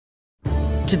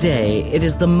Today, it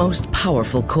is the most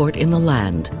powerful court in the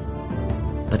land.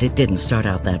 But it didn't start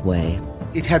out that way.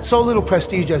 It had so little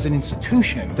prestige as an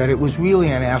institution that it was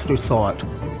really an afterthought.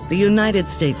 The United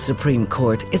States Supreme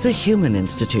Court is a human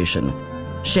institution,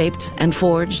 shaped and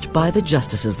forged by the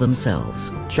justices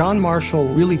themselves. John Marshall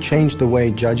really changed the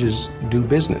way judges do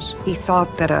business. He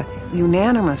thought that a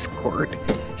unanimous court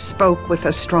spoke with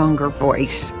a stronger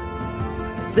voice.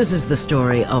 This is the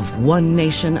story of one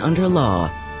nation under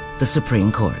law, the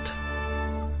Supreme Court.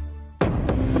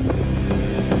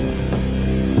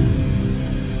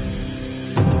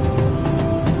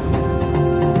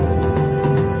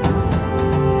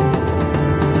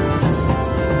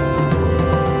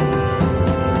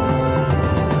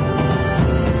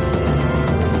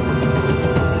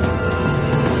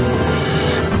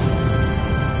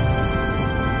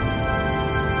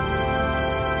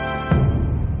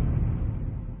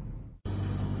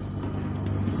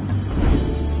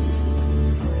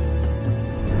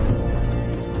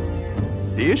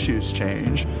 The issues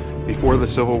change. Before the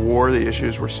Civil War, the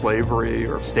issues were slavery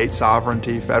or state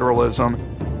sovereignty, federalism.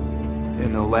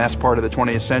 In the last part of the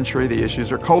 20th century, the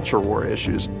issues are culture war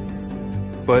issues.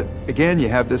 But again, you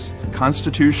have this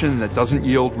Constitution that doesn't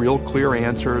yield real clear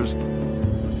answers.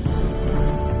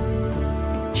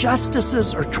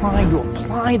 Justices are trying to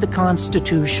apply the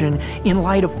Constitution in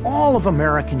light of all of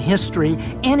American history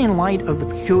and in light of the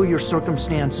peculiar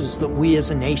circumstances that we as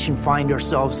a nation find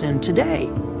ourselves in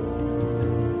today.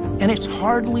 And it's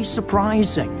hardly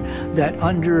surprising that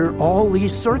under all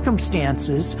these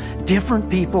circumstances,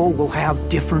 different people will have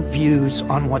different views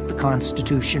on what the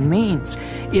Constitution means.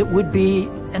 It would be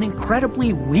an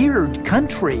incredibly weird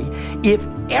country if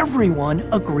everyone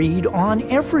agreed on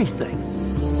everything.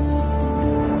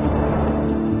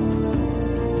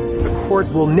 The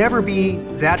court will never be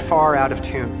that far out of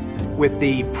tune with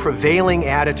the prevailing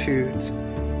attitudes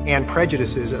and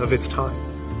prejudices of its time.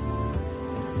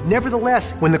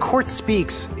 Nevertheless, when the court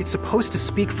speaks, it's supposed to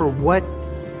speak for what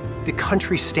the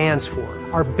country stands for,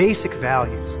 our basic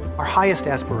values, our highest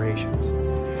aspirations.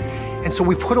 And so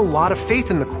we put a lot of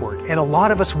faith in the court, and a lot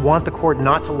of us want the court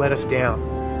not to let us down.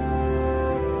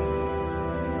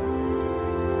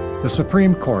 The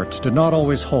Supreme Court did not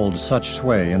always hold such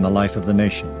sway in the life of the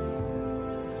nation.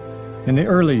 In the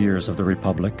early years of the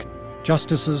Republic,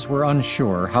 justices were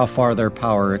unsure how far their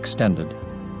power extended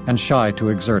and shy to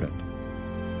exert it.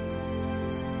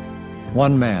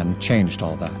 One man changed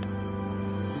all that.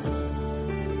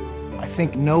 I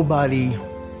think nobody,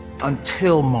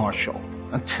 until Marshall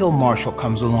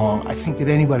comes along, I think that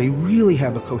anybody really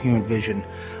have a coherent vision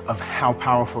of how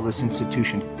powerful this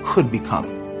institution could become.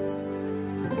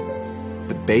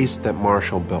 The base that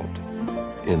Marshall built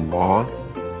in law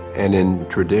and in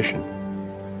tradition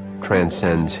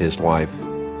transcends his life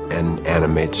and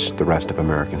animates the rest of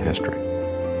American history.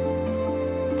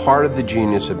 Part of the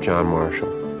genius of John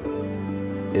Marshall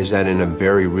is that in a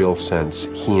very real sense,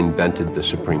 he invented the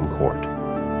Supreme Court.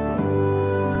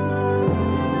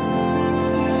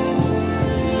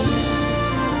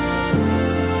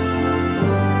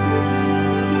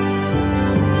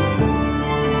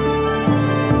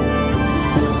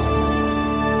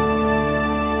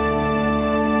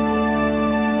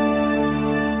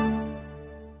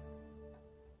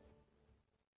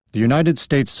 The United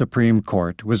States Supreme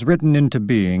Court was written into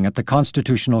being at the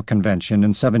Constitutional Convention in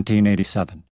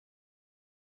 1787.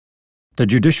 The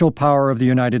judicial power of the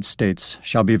United States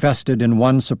shall be vested in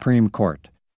one Supreme Court,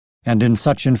 and in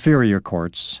such inferior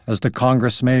courts as the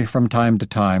Congress may from time to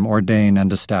time ordain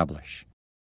and establish.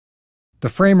 The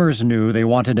framers knew they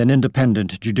wanted an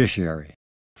independent judiciary,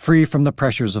 free from the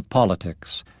pressures of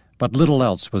politics, but little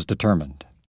else was determined.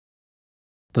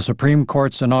 The Supreme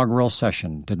Court's inaugural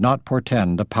session did not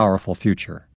portend a powerful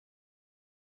future.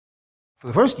 For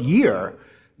the first year,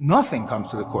 nothing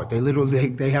comes to the court.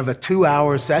 They have a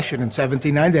 2-hour session in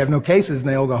 1790. They have no cases, and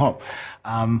they all go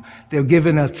home. They're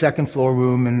given a second-floor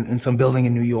room in some building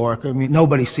in New York. I mean,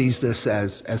 nobody sees this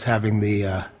as having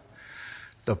the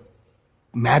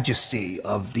majesty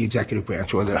of the executive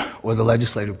branch or the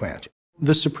legislative branch.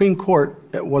 The Supreme Court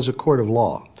was a court of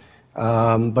law,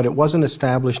 but it wasn't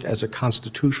established as a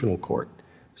constitutional court.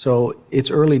 So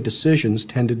its early decisions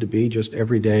tended to be just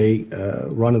everyday,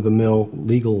 run-of-the-mill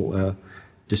legal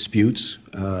disputes,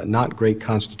 not great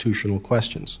constitutional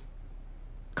questions.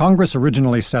 Congress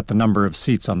originally set the number of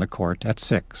seats on the court at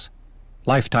 6,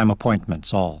 lifetime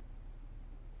appointments all.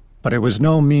 But it was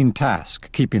no mean task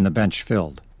keeping the bench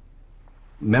filled.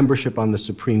 Membership on the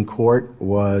Supreme Court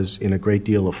was in a great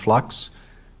deal of flux.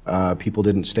 People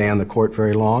didn't stay on the court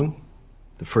very long.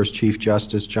 The first Chief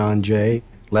Justice, John Jay,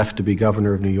 left to be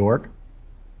governor of New York.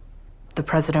 The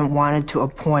president wanted to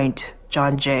appoint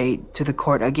John Jay to the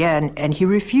court again, and he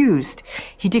refused.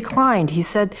 He declined. He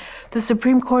said, the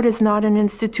Supreme Court is not an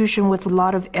institution with a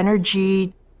lot of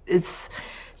energy. It's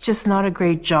just not a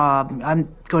great job.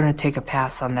 I'm going to take a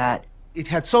pass on that. It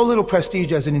had so little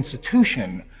prestige as an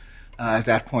institution at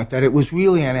that point that it was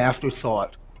really an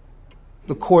afterthought.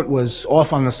 The court was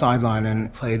off on the sideline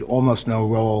and played almost no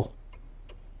role.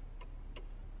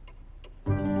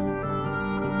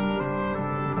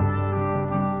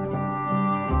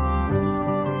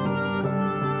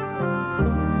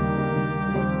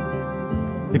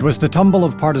 It was the tumble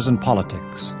of partisan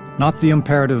politics, not the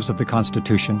imperatives of the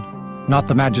Constitution, not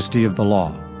the majesty of the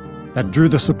law, that drew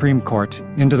the Supreme Court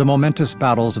into the momentous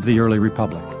battles of the early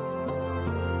Republic,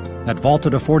 that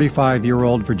vaulted a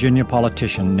 45-year-old Virginia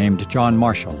politician named John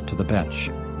Marshall to the bench,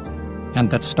 and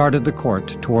that started the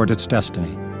court toward its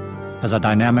destiny as a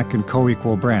dynamic and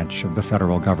co-equal branch of the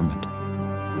federal government.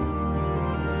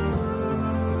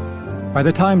 By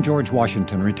the time George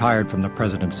Washington retired from the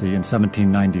presidency in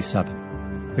 1797,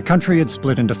 the country had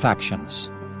split into factions,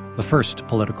 the first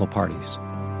political parties.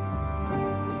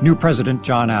 New President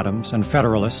John Adams and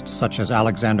Federalists such as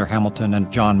Alexander Hamilton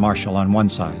and John Marshall on one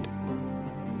side,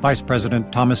 Vice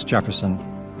President Thomas Jefferson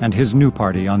and his new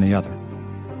party on the other.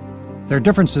 Their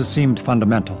differences seemed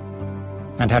fundamental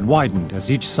and had widened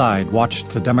as each side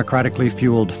watched the democratically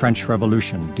fueled French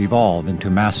Revolution devolve into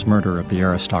mass murder of the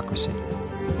aristocracy.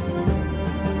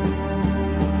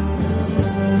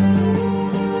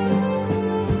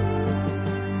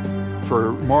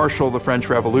 For Marshall, the French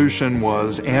Revolution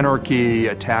was anarchy,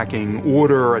 attacking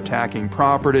order, attacking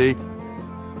property.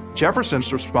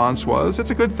 Jefferson's response was, it's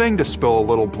a good thing to spill a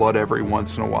little blood every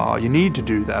once in a while. You need to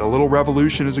do that. A little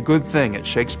revolution is a good thing. It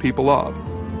shakes people up.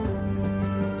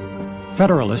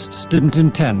 Federalists didn't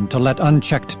intend to let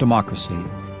unchecked democracy,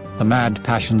 the mad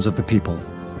passions of the people,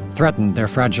 threaten their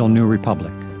fragile new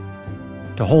republic.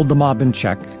 To hold the mob in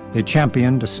check, they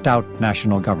championed a stout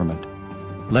national government,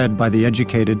 led by the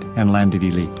educated and landed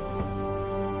elite.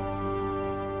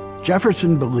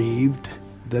 Jefferson believed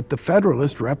that the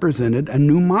Federalists represented a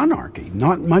new monarchy,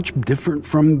 not much different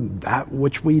from that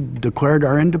which we declared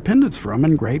our independence from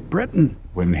in Great Britain.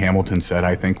 When Hamilton said,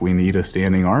 I think we need a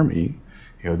standing army,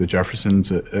 the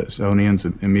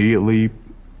Jeffersonians immediately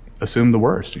assumed the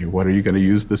worst. What are you going to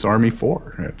use this army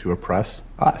for? To oppress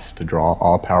us, to draw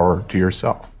all power to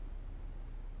yourself.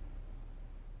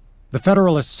 The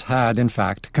Federalists had, in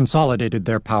fact, consolidated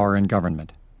their power in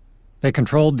government. They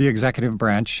controlled the executive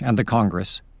branch and the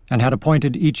Congress, and had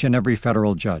appointed each and every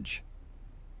federal judge.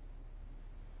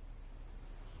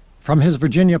 From his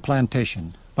Virginia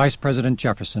plantation, Vice President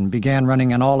Jefferson began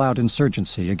running an all-out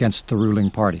insurgency against the ruling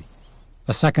party.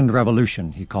 A second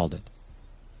revolution, he called it.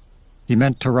 He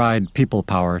meant to ride people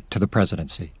power to the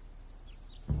presidency.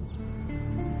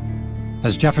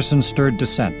 As Jefferson stirred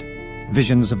dissent,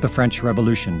 visions of the French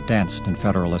Revolution danced in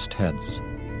Federalist heads.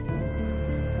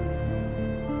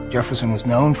 Jefferson was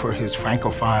known for his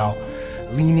Francophile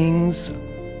leanings,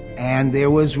 and there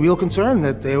was real concern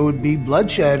that there would be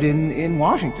bloodshed in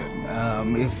Washington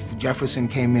if Jefferson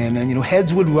came in, and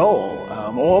heads would roll,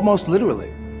 almost literally.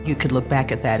 You could look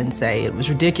back at that and say it was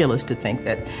ridiculous to think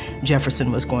that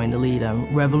Jefferson was going to lead a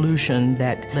revolution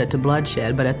that led to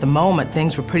bloodshed, but at the moment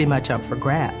things were pretty much up for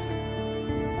grabs.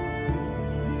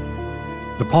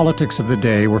 The politics of the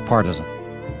day were partisan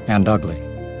and ugly,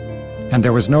 and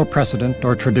there was no precedent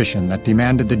or tradition that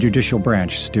demanded the judicial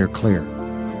branch steer clear.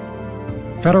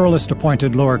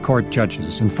 Federalist-appointed lower court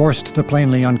judges enforced the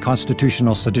plainly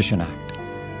unconstitutional Sedition Act,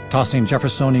 tossing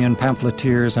Jeffersonian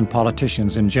pamphleteers and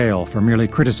politicians in jail for merely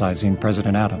criticizing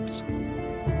President Adams.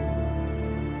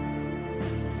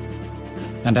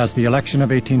 And as the election of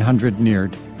 1800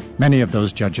 neared, many of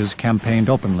those judges campaigned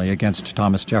openly against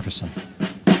Thomas Jefferson.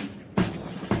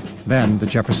 Then the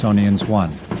Jeffersonians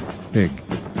won, big.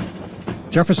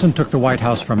 Jefferson took the White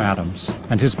House from Adams,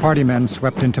 and his party men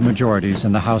swept into majorities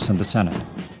in the House and the Senate.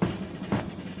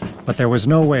 But there was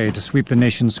no way to sweep the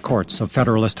nation's courts of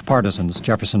Federalist partisans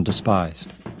Jefferson despised.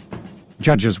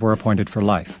 Judges were appointed for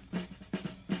life.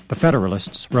 The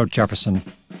Federalists, wrote Jefferson,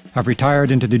 have retired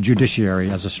into the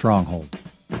judiciary as a stronghold.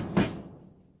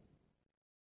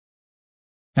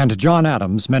 And John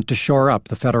Adams meant to shore up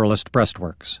the Federalist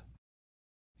breastworks.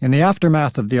 In the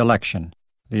aftermath of the election,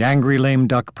 the angry lame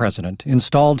duck president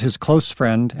installed his close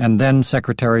friend and then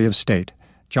Secretary of State,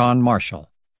 John Marshall,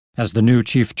 as the new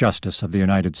Chief Justice of the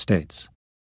United States.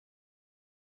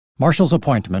 Marshall's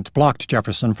appointment blocked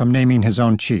Jefferson from naming his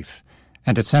own chief,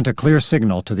 and it sent a clear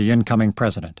signal to the incoming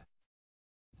president.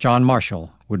 John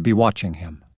Marshall would be watching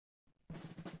him.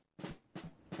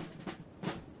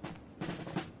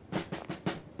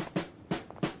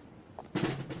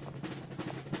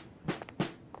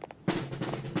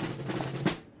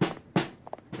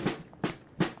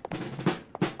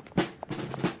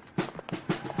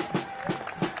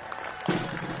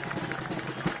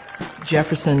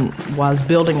 Jefferson was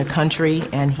building a country,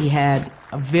 and he had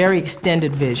a very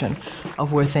extended vision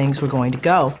of where things were going to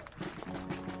go.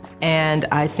 And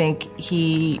I think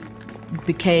he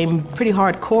became pretty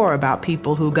hardcore about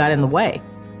people who got in the way.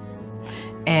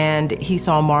 And he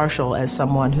saw Marshall as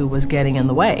someone who was getting in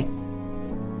the way.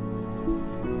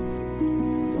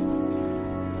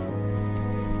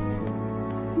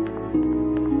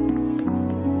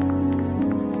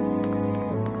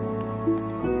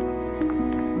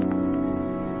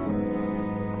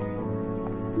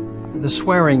 The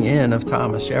swearing in of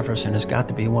Thomas Jefferson has got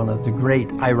to be one of the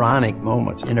great ironic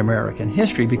moments in American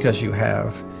history, because you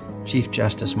have Chief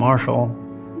Justice Marshall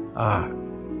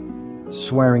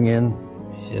swearing in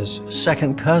his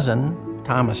second cousin,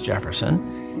 Thomas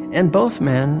Jefferson, and both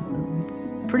men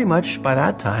pretty much by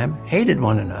that time hated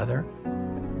one another.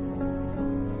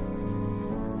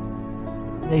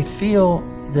 They feel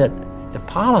that the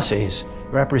policies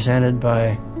represented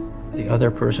by the other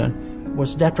person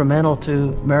was detrimental to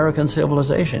American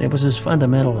civilization. It was as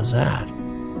fundamental as that.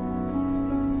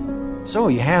 So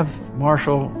you have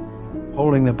Marshall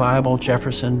holding the Bible,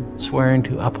 Jefferson swearing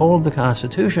to uphold the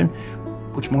Constitution,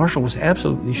 which Marshall was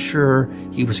absolutely sure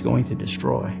he was going to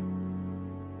destroy.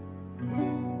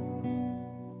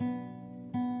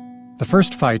 The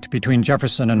first fight between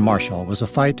Jefferson and Marshall was a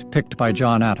fight picked by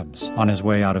John Adams on his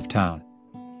way out of town.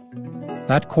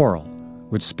 That quarrel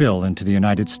would spill into the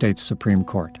United States Supreme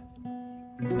Court.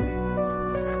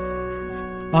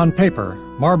 On paper,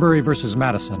 Marbury versus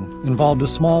Madison involved a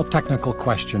small technical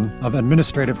question of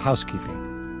administrative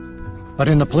housekeeping. But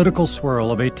in the political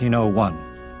swirl of 1801,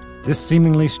 this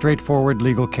seemingly straightforward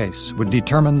legal case would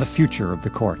determine the future of the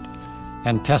court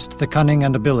and test the cunning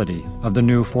and ability of the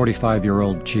new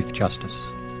 45-year-old Chief Justice.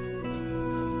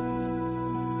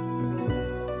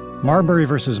 Marbury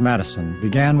versus Madison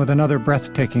began with another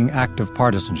breathtaking act of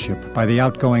partisanship by the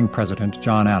outgoing President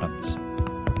John Adams.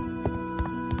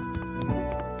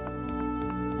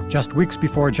 Just weeks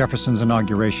before Jefferson's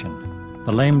inauguration,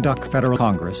 the lame duck federal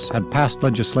Congress had passed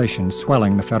legislation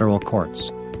swelling the federal courts,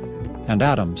 and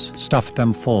Adams stuffed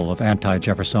them full of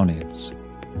anti-Jeffersonians.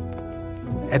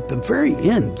 At the very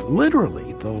end,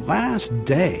 literally the last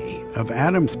day of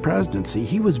Adams' presidency,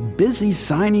 he was busy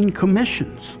signing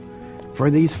commissions for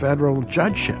these federal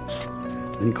judgeships,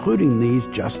 including these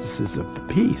justices of the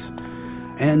peace.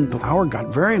 And the hour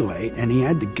got very late, and he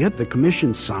had to get the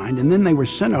commissions signed, and then they were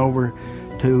sent over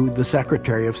to the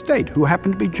Secretary of State, who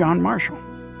happened to be John Marshall.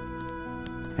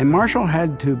 And Marshall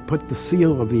had to put the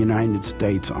seal of the United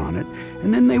States on it,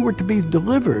 and then they were to be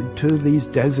delivered to these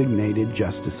designated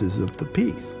justices of the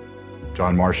peace.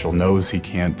 John Marshall knows he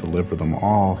can't deliver them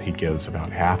all. He gives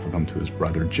about half of them to his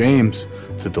brother James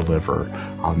to deliver.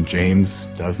 James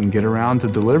doesn't get around to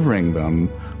delivering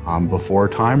them before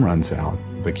time runs out.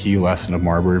 The key lesson of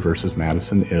Marbury versus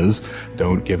Madison is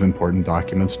don't give important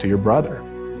documents to your brother.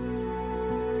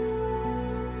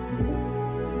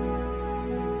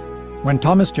 When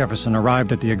Thomas Jefferson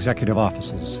arrived at the executive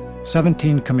offices,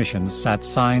 17 commissions sat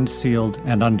signed, sealed,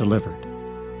 and undelivered.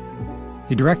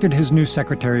 He directed his new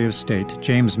Secretary of State,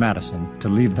 James Madison, to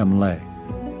leave them lay.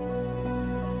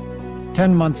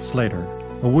 10 months later,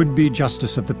 a would-be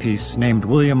Justice of the Peace named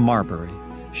William Marbury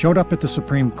showed up at the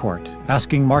Supreme Court,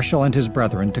 asking Marshall and his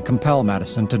brethren to compel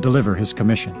Madison to deliver his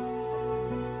commission.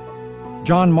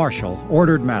 John Marshall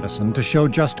ordered Madison to show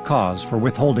just cause for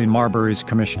withholding Marbury's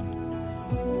commission.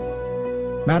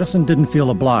 Madison didn't feel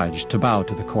obliged to bow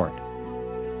to the court.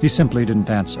 He simply didn't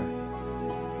answer.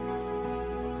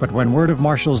 But when word of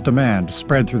Marshall's demand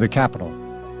spread through the Capitol,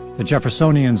 the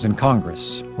Jeffersonians in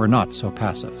Congress were not so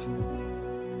passive.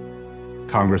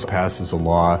 Congress passes a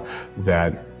law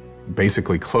that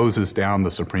basically closes down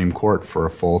the Supreme Court for a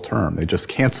full term. They just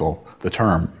cancel the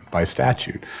term by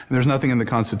statute. And there's nothing in the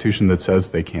Constitution that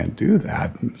says they can't do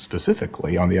that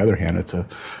specifically. On the other hand, it's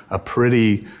a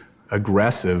pretty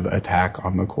aggressive attack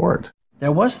on the court.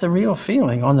 There was the real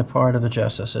feeling on the part of the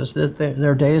justices that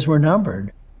their days were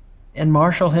numbered. And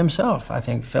Marshall himself, I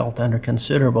think, felt under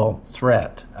considerable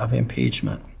threat of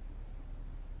impeachment.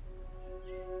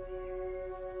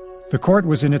 The court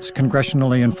was in its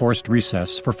congressionally enforced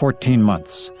recess for 14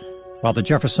 months, while the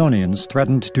Jeffersonians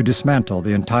threatened to dismantle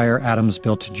the entire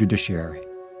Adams-built judiciary.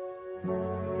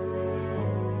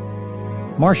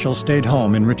 Marshall stayed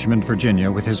home in Richmond,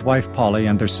 Virginia, with his wife Polly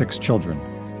and their 6 children,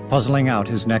 puzzling out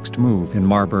his next move in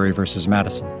Marbury versus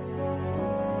Madison.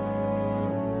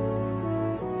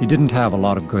 He didn't have a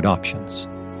lot of good options.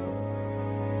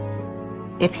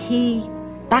 If he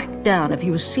backed down, if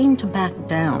he was seen to back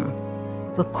down,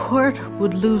 the court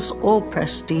would lose all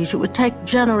prestige. It would take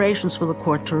generations for the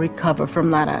court to recover from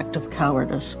that act of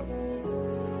cowardice.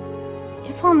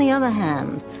 If, on the other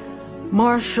hand,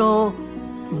 Marshall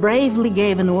bravely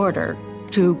gave an order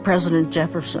to President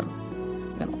Jefferson,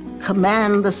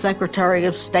 command the Secretary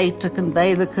of State to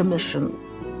convey the commission,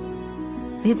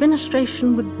 the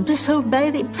administration would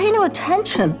disobey, they'd pay no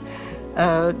attention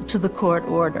to the court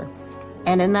order.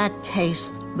 And in that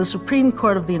case, the Supreme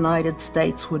Court of the United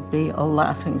States would be a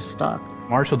laughingstock.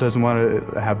 Marshall doesn't want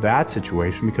to have that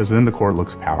situation because then the court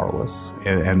looks powerless,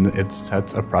 and it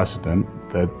sets a precedent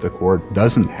that the court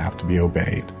doesn't have to be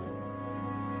obeyed.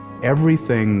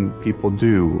 Everything people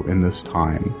do in this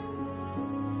time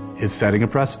is setting a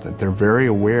precedent. They're very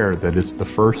aware that it's the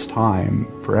first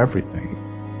time for everything.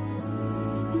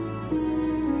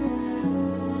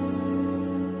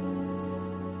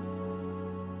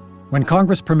 When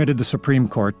Congress permitted the Supreme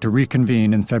Court to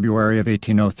reconvene in February of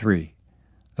 1803,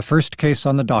 the first case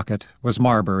on the docket was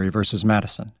Marbury versus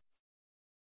Madison.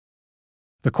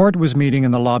 The court was meeting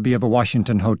in the lobby of a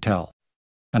Washington hotel,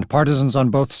 and partisans on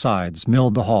both sides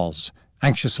milled the halls,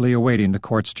 anxiously awaiting the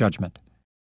court's judgment.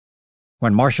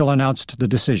 When Marshall announced the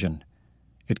decision,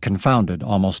 it confounded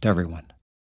almost everyone.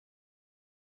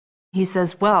 He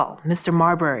says, well, Mr.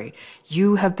 Marbury,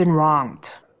 you have been wronged.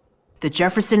 The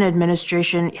Jefferson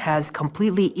administration has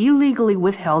completely illegally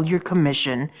withheld your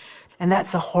commission, and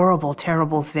that's a horrible,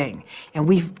 terrible thing, and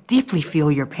we deeply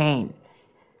feel your pain.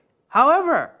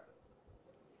 However,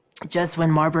 just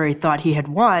when Marbury thought he had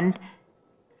won,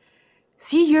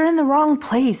 see, you're in the wrong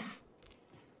place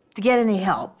to get any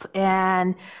help,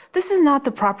 and this is not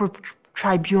the proper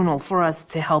tribunal for us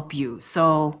to help you,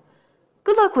 so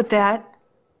good luck with that.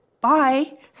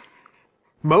 Bye.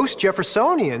 Most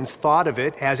Jeffersonians thought of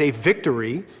it as a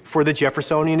victory for the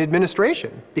Jeffersonian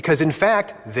administration because, in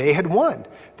fact, they had won.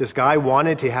 This guy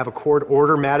wanted to have a court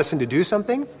order Madison to do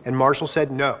something, and Marshall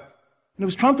said no. It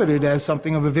was trumpeted as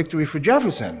something of a victory for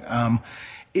Jefferson.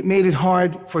 It made it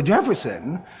hard for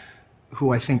Jefferson,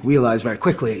 who I think realized very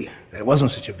quickly that it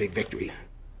wasn't such a big victory.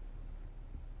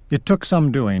 It took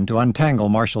some doing to untangle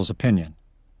Marshall's opinion.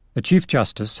 The Chief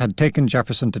Justice had taken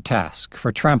Jefferson to task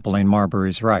for trampling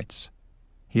Marbury's rights.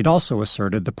 He'd also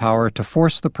asserted the power to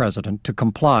force the president to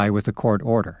comply with the court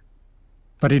order.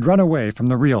 But he'd run away from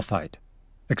the real fight,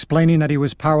 explaining that he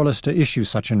was powerless to issue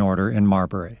such an order in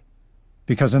Marbury,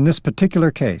 because in this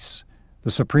particular case,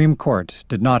 the Supreme Court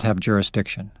did not have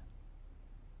jurisdiction.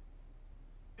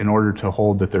 In order to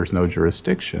hold that there's no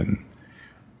jurisdiction,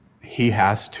 he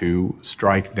has to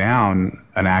strike down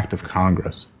an act of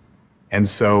Congress. And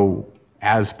so,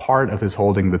 as part of his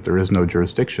holding that there is no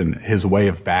jurisdiction, his way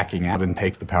of backing out and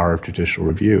takes the power of judicial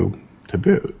review to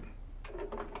boot.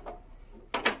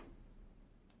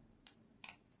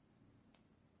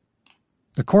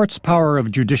 The court's power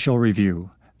of judicial review,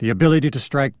 the ability to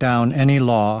strike down any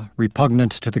law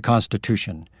repugnant to the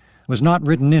Constitution, was not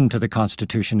written into the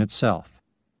Constitution itself.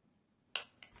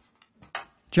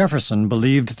 Jefferson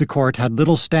believed the court had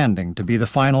little standing to be the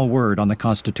final word on the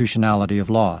constitutionality of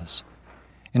laws.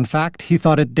 In fact, he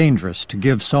thought it dangerous to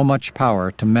give so much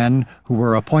power to men who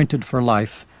were appointed for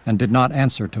life and did not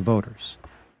answer to voters.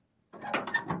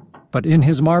 But in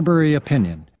his Marbury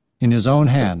opinion, in his own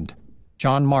hand,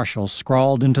 John Marshall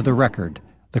scrawled into the record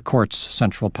the court's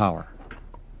central power.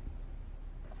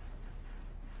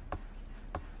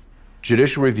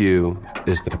 Judicial review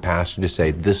is the capacity to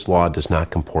say this law does not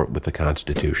comport with the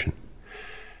Constitution.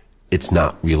 It's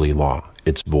not really law.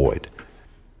 It's void.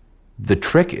 The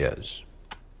trick is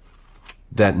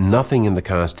that nothing in the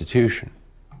Constitution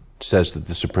says that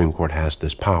the Supreme Court has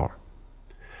this power.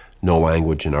 No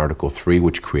language in Article 3,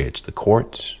 which creates the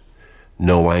courts.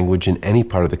 No language in any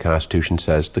part of the Constitution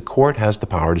says the court has the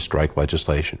power to strike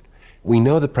legislation. We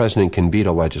know the president can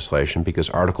veto legislation because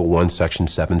Article 1, Section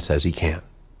 7 says he can.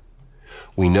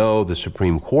 We know the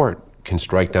Supreme Court can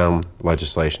strike down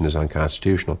legislation as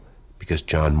unconstitutional because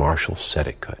John Marshall said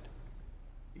it could.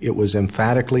 It was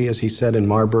emphatically, as he said in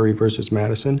Marbury versus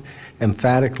Madison,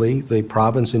 emphatically the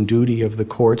province and duty of the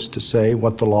courts to say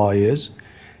what the law is,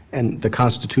 and the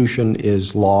Constitution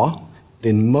is law.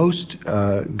 In most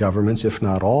governments, if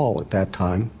not all at that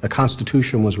time, a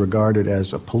Constitution was regarded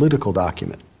as a political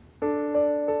document.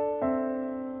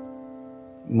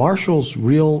 Marshall's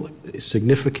real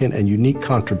significant and unique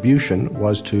contribution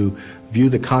was to view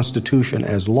the Constitution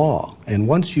as law. And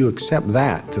once you accept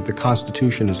that the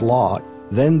Constitution is law,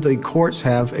 then the courts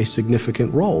have a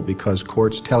significant role because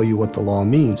courts tell you what the law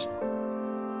means.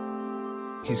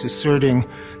 He's asserting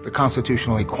the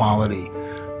constitutional equality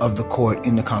of the court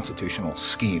in the constitutional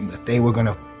scheme, that they were going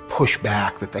to push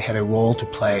back, that they had a role to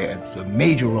play, a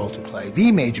major role to play,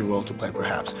 the major role to play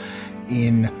perhaps,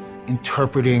 in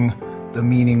interpreting the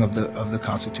meaning of the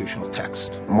constitutional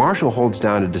text. Marshall holds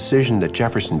down a decision that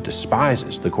Jefferson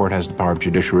despises. The court has the power of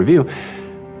judicial review,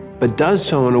 but does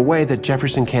so in a way that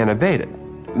Jefferson can't evade it.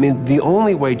 I mean, the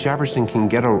only way Jefferson can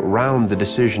get around the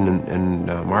decision in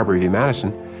Marbury v.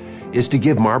 Madison is to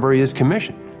give Marbury his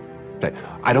commission. Say,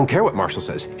 I don't care what Marshall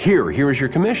says. Here is your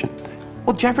commission.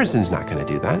 Well, Jefferson's not going to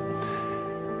do that.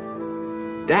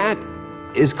 That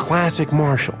is classic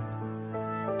Marshall.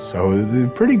 So a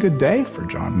pretty good day for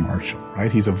John Marshall,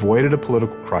 right? He's avoided a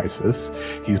political crisis,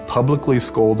 he's publicly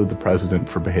scolded the president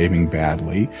for behaving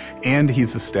badly, and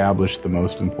he's established the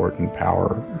most important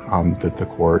power that the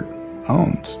court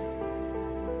owns.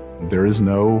 There is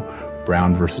no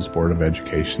Brown versus Board of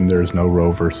Education, there is no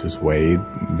Roe versus Wade,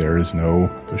 there is no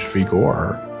Bush v.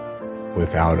 Gore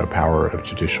without a power of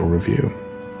judicial review.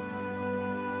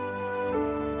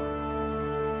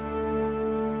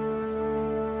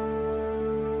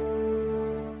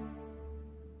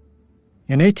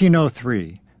 In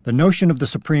 1803, the notion of the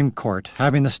Supreme Court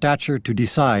having the stature to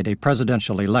decide a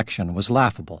presidential election was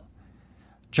laughable.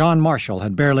 John Marshall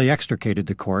had barely extricated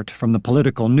the court from the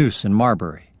political noose in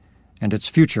Marbury, and its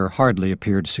future hardly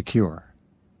appeared secure.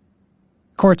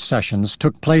 Court sessions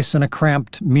took place in a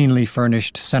cramped, meanly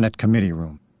furnished Senate committee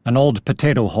room, an old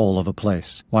potato hole of a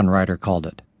place, one writer called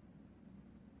it.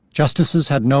 Justices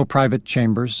had no private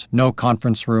chambers, no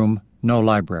conference room, no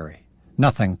library,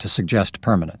 nothing to suggest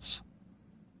permanence.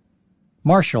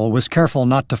 Marshall was careful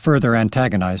not to further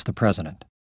antagonize the president.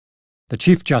 The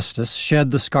Chief Justice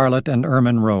shed the scarlet and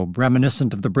ermine robe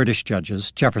reminiscent of the British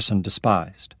judges Jefferson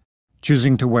despised,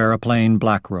 choosing to wear a plain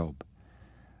black robe.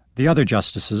 The other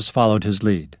justices followed his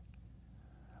lead.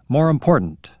 More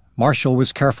important, Marshall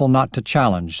was careful not to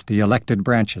challenge the elected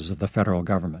branches of the federal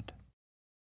government.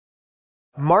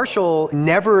 Marshall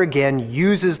never again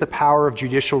uses the power of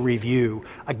judicial review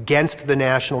against the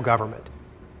national government.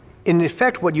 In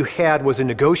effect, what you had was a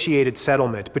negotiated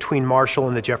settlement between Marshall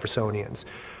and the Jeffersonians.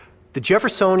 The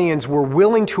Jeffersonians were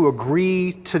willing to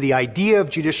agree to the idea of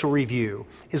judicial review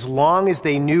as long as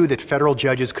they knew that federal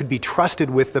judges could be trusted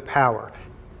with the power.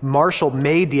 Marshall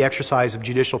made the exercise of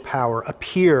judicial power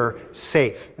appear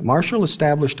safe. Marshall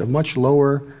established a much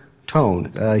lower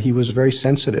tone. He was very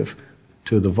sensitive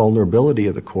to the vulnerability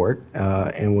of the court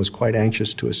and was quite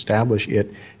anxious to establish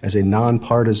it as a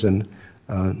nonpartisan,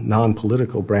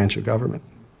 non-political branch of government.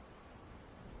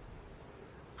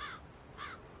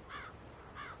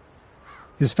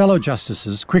 His fellow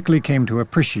justices quickly came to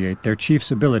appreciate their chief's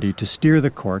ability to steer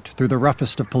the court through the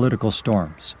roughest of political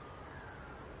storms.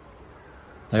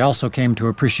 They also came to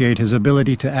appreciate his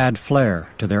ability to add flair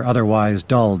to their otherwise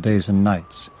dull days and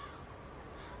nights.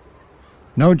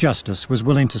 No justice was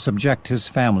willing to subject his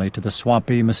family to the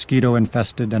swampy,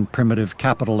 mosquito-infested, and primitive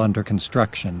capital under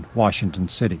construction, Washington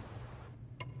City.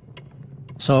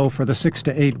 So, for the 6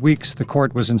 to 8 weeks the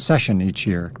court was in session each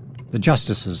year, the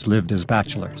justices lived as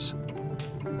bachelors.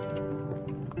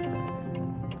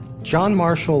 John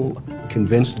Marshall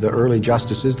convinced the early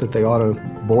justices that they ought to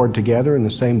board together in the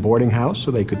same boarding house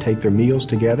so they could take their meals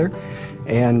together,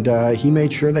 and he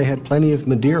made sure they had plenty of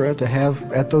Madeira to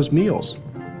have at those meals.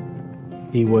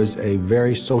 He was a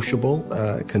very sociable,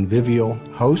 convivial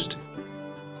host.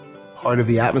 Part of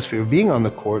the atmosphere of being on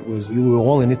the court was you were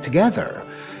all in it together,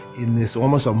 in this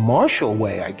almost a martial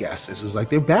way, I guess. This is like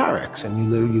their barracks,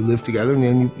 and you live together, and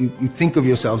then you think of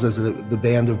yourselves as the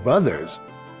band of brothers.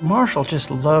 Marshall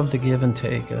just loved the give and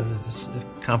take of the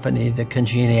company, the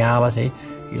congeniality.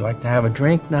 He liked to have a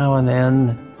drink now and then,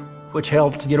 which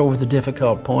helped to get over the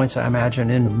difficult points, I imagine,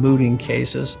 in mooting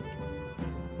cases.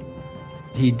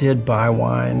 He did buy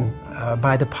wine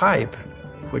by the pipe,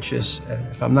 which is,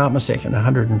 if I'm not mistaken,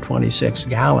 126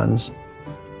 gallons.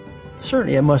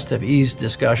 Certainly it must have eased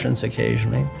discussions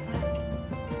occasionally.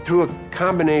 Through a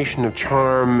combination of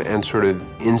charm and sort of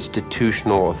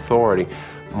institutional authority,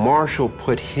 Marshall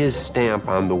put his stamp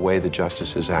on the way the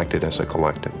justices acted as a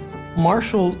collective.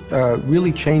 Marshall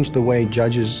really changed the way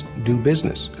judges do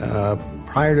business.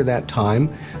 Prior to that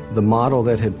time, the model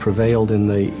that had prevailed in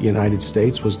the United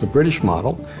States was the British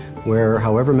model, where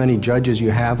however many judges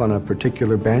you have on a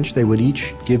particular bench, they would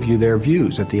each give you their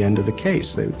views at the end of the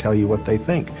case. They would tell you what they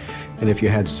think. And if you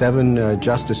had 7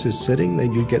 justices sitting,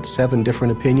 then you'd get 7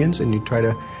 different opinions, and you'd try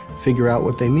to figure out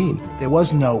what they mean. There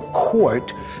was no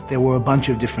court. There were a bunch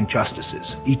of different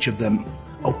justices, each of them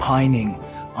opining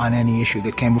on any issue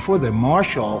that came before them.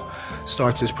 Marshall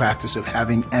starts his practice of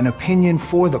having an opinion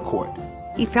for the court.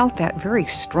 He felt that very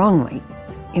strongly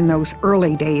in those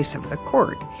early days of the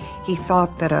court. He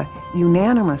thought that a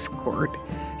unanimous court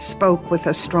spoke with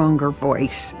a stronger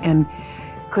voice and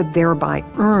could thereby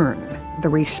earn the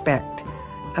respect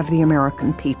of the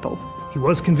American people. He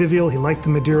was convivial, he liked the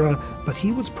Madeira, but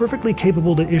he was perfectly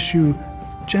capable to issue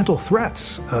gentle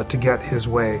threats to get his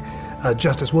way.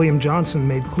 Justice William Johnson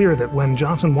made clear that when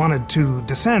Johnson wanted to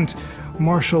dissent,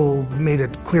 Marshall made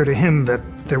it clear to him that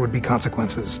there would be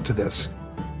consequences to this.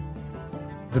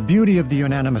 The beauty of the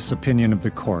unanimous opinion of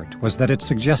the court was that it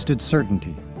suggested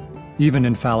certainty, even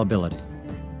infallibility.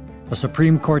 A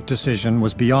Supreme Court decision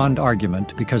was beyond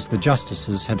argument because the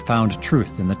justices had found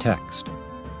truth in the text.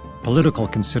 Political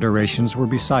considerations were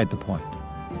beside the point.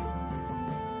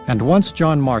 And once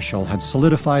John Marshall had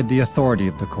solidified the authority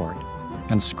of the court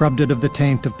and scrubbed it of the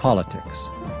taint of politics,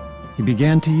 he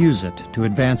began to use it to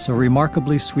advance a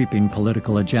remarkably sweeping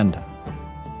political agenda,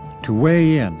 to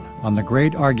weigh in on the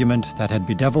great argument that had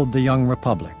bedeviled the young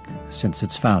republic since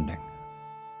its founding.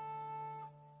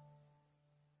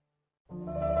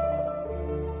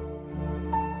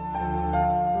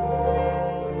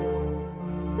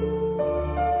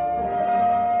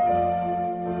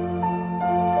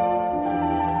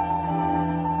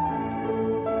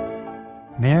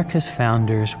 America's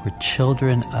founders were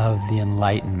children of the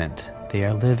Enlightenment. They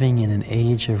are living in an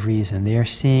age of reason. They are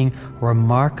seeing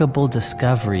remarkable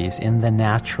discoveries in the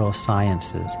natural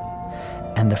sciences.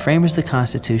 And the framers of the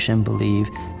Constitution believe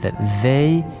that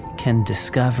they can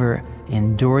discover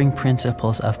enduring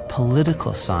principles of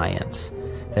political science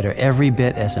that are every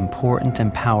bit as important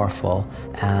and powerful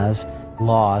as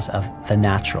laws of the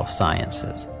natural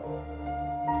sciences.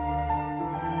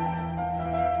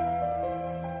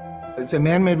 It's a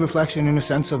man-made reflection in a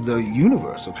sense of the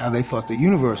universe, of how they thought the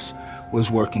universe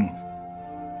was working.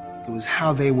 It was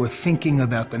how they were thinking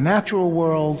about the natural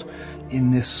world in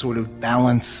this sort of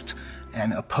balanced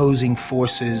and opposing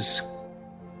forces.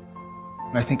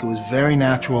 And I think it was very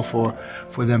natural for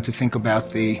them to think about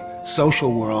the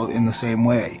social world in the same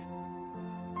way.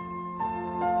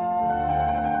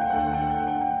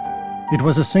 It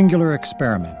was a singular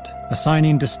experiment,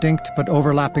 assigning distinct but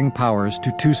overlapping powers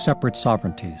to two separate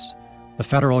sovereignties, the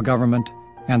federal government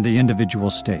and the individual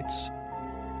states.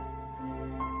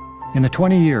 In the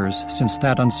 20 years since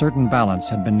that uncertain balance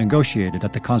had been negotiated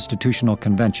at the Constitutional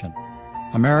Convention,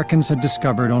 Americans had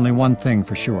discovered only one thing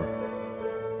for sure.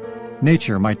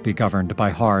 Nature might be governed by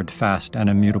hard, fast, and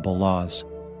immutable laws.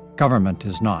 Government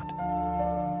is not.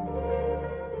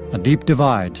 A deep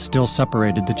divide still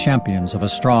separated the champions of a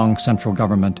strong central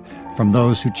government from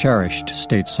those who cherished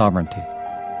state sovereignty.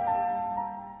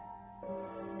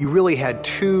 You really had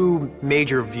two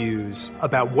major views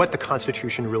about what the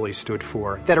Constitution really stood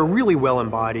for that are really well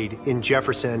embodied in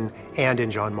Jefferson and in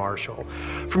John Marshall.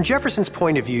 From Jefferson's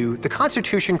point of view, the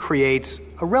Constitution creates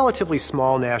a relatively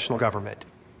small national government.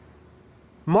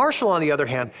 Marshall, on the other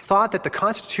hand, thought that the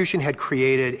Constitution had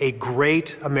created a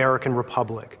great American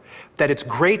republic, that its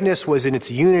greatness was in its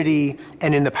unity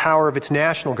and in the power of its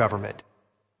national government.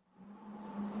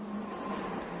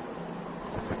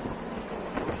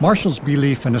 Marshall's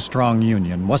belief in a strong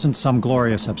union wasn't some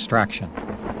glorious abstraction.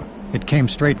 It came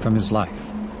straight from his life,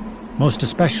 most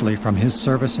especially from his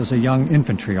service as a young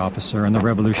infantry officer in the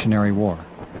Revolutionary War.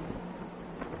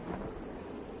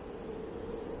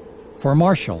 For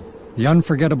Marshall, the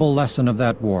unforgettable lesson of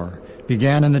that war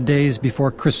began in the days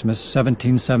before Christmas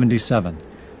 1777,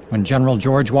 when General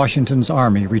George Washington's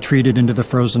army retreated into the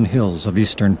frozen hills of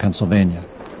eastern Pennsylvania.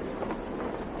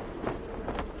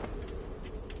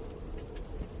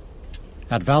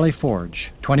 At Valley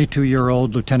Forge,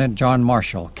 22-year-old Lieutenant John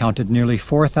Marshall counted nearly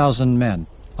 4,000 men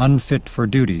unfit for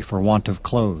duty for want of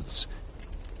clothes.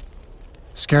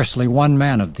 Scarcely one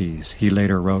man of these, he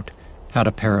later wrote, had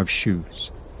a pair of shoes.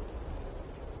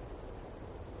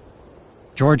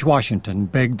 George Washington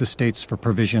begged the states for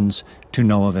provisions to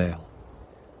no avail.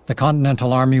 The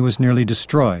Continental Army was nearly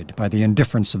destroyed by the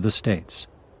indifference of the states.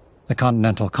 The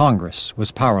Continental Congress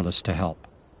was powerless to help.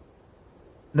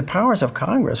 The powers of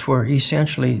Congress were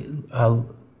essentially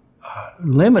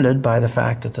limited by the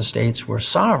fact that the states were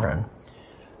sovereign.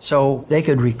 So they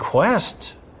could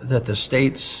request that the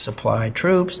states supply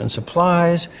troops and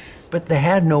supplies, but they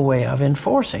had no way of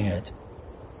enforcing it.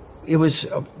 It was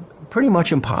pretty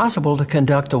much impossible to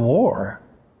conduct a war.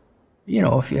 You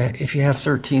know, if you have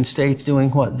 13 states doing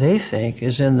what they think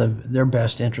is in their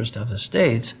best interest of the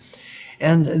states.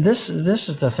 And this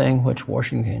is the thing which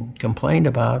Washington complained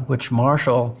about, which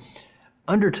Marshall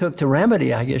undertook to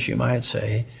remedy, I guess you might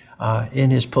say, in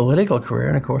his political career,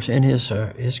 and of course in his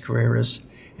career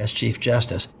as Chief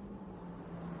Justice.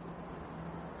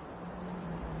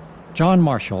 John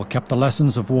Marshall kept the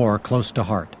lessons of war close to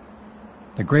heart.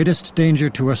 The greatest danger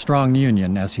to a strong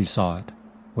union, as he saw it,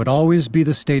 would always be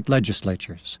the state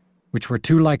legislatures, which were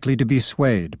too likely to be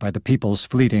swayed by the people's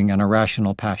fleeting and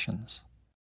irrational passions.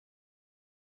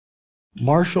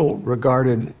 Marshall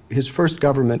regarded his first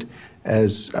government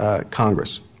as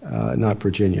Congress, not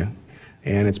Virginia.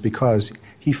 And it's because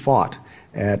he fought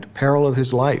at peril of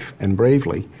his life and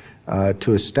bravely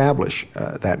to establish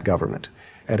that government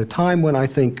at a time when I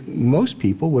think most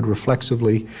people would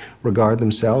reflexively regard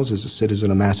themselves as a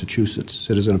citizen of Massachusetts,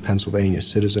 citizen of Pennsylvania,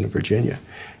 citizen of Virginia.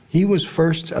 He was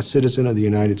first a citizen of the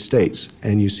United States,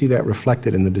 and you see that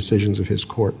reflected in the decisions of his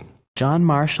court. John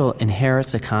Marshall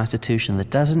inherits a constitution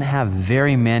that doesn't have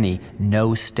very many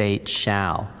no state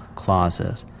shall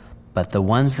clauses, but the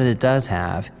ones that it does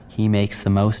have, he makes the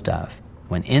most of.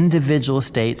 When individual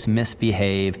states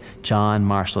misbehave, John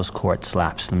Marshall's court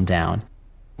slaps them down.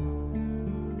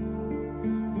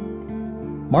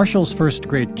 Marshall's first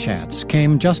great chance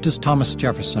came just as Thomas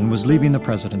Jefferson was leaving the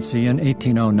presidency in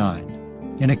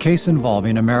 1809, in a case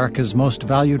involving America's most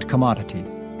valued commodity,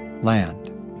 land.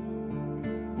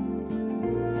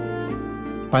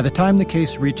 By the time the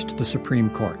case reached the Supreme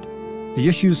Court, the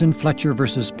issues in Fletcher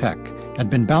versus Peck had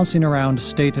been bouncing around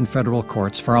state and federal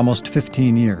courts for almost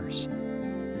 15 years.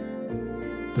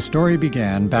 The story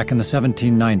began back in the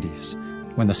 1790s,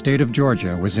 when the state of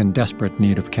Georgia was in desperate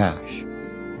need of cash.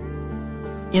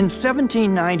 In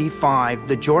 1795,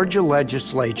 the Georgia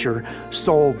legislature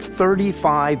sold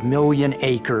 35 million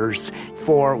acres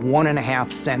for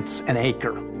 1.5 cents an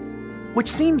acre, which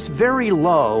seems very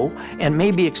low and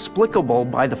may be explicable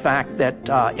by the fact that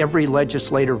every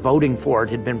legislator voting for it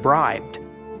had been bribed.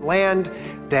 Land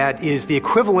that is the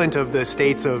equivalent of the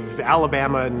states of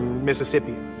Alabama and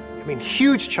Mississippi. I mean,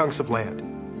 huge chunks of land.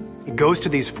 It goes to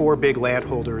these 4 big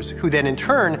landholders who then in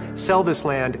turn sell this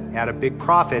land at a big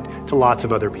profit to lots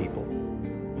of other people.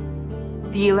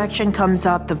 The election comes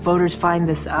up, the voters find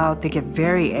this out, they get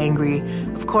very angry.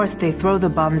 Of course, they throw the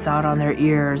bums out on their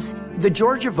ears. The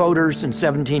Georgia voters in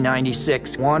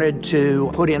 1796 wanted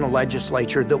to put in a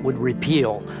legislature that would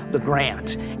repeal the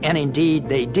grant, and indeed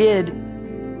they did.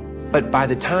 But by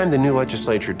the time the new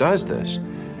legislature does this,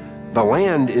 the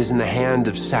land is in the hand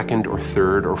of second or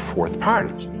third or fourth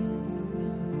parties.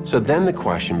 So then the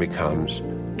question becomes,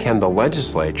 can the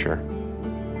legislature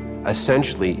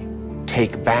essentially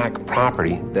take back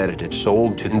property that it had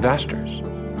sold to investors?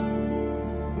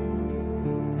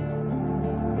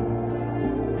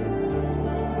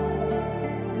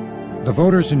 The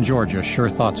voters in Georgia sure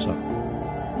thought so.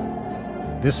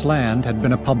 This land had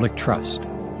been a public trust,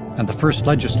 and the first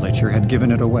legislature had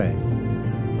given it away.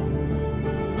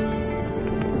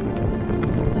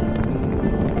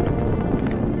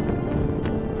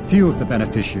 Few of the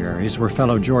beneficiaries were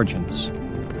fellow Georgians.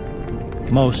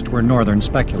 Most were northern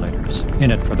speculators,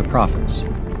 in it for the profits.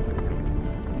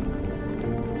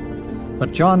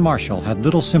 But John Marshall had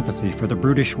little sympathy for the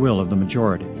brutish will of the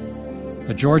majority.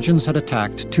 The Georgians had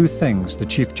attacked 2 things the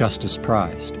Chief Justice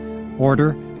prized: order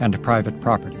and private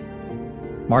property.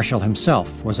 Marshall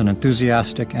himself was an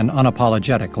enthusiastic and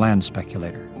unapologetic land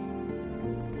speculator.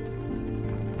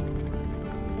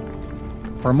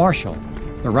 For Marshall,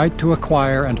 the right to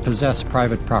acquire and possess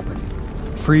private property,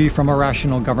 free from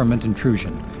irrational government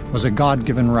intrusion, was a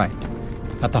God-given right,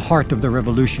 at the heart of the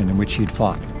revolution in which he'd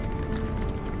fought.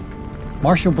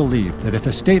 Marshall believed that if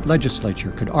a state legislature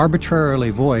could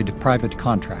arbitrarily void private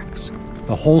contracts,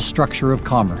 the whole structure of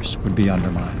commerce would be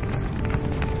undermined.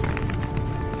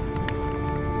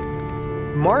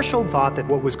 Marshall thought that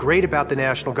what was great about the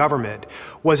national government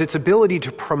was its ability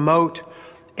to promote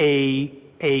a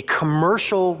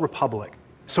commercial republic.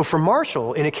 So for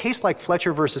Marshall, in a case like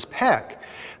Fletcher versus Peck,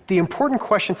 the important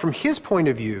question from his point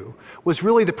of view was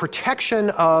really the protection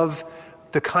of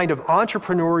the kind of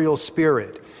entrepreneurial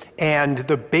spirit and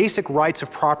the basic rights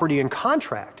of property and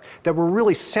contract that were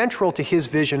really central to his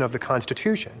vision of the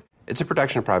Constitution. It's a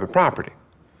protection of private property.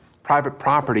 Private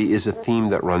property is a theme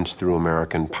that runs through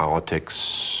American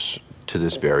politics to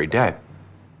this very day.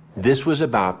 This was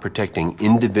about protecting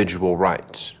individual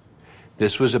rights.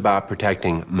 This was about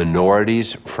protecting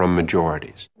minorities from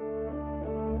majorities.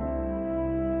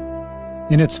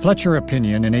 In its Fletcher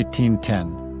opinion in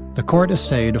 1810, the court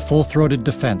essayed a full-throated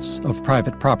defense of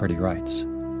private property rights,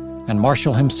 and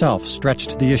Marshall himself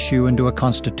stretched the issue into a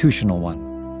constitutional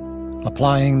one,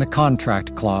 applying the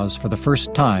contract clause for the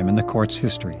first time in the court's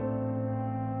history.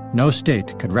 No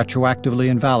state could retroactively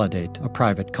invalidate a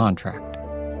private contract.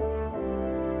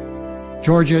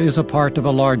 Georgia is a part of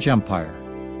a large empire.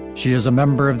 She is a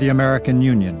member of the American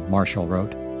Union, Marshall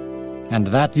wrote, and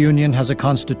that union has a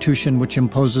constitution which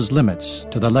imposes limits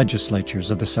to the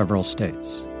legislatures of the several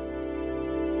states.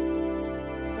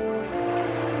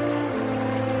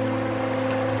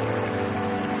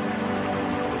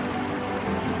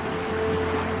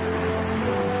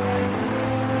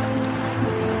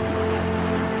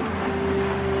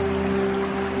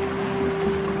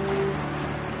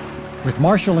 With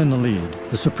Marshall in the lead,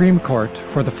 the Supreme Court,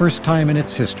 for the first time in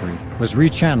its history, was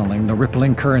rechanneling the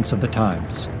rippling currents of the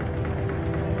times.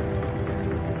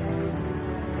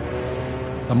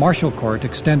 The Marshall Court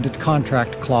extended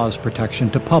contract clause protection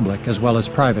to public as well as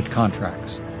private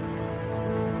contracts.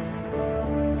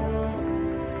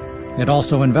 It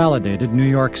also invalidated New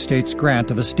York State's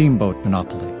grant of a steamboat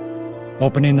monopoly,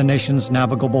 opening the nation's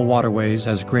navigable waterways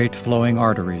as great flowing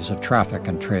arteries of traffic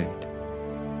and trade.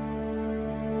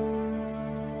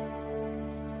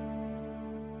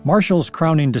 Marshall's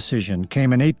crowning decision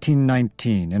came in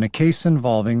 1819 in a case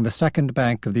involving the Second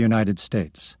Bank of the United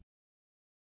States.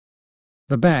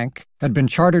 The bank had been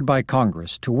chartered by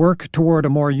Congress to work toward a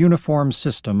more uniform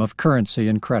system of currency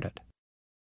and credit.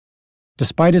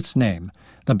 Despite its name,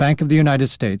 the Bank of the United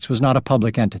States was not a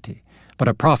public entity, but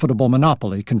a profitable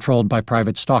monopoly controlled by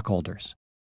private stockholders.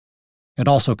 It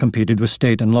also competed with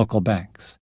state and local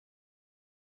banks.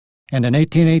 And in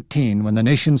 1818, when the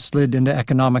nation slid into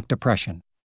economic depression,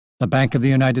 the Bank of the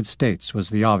United States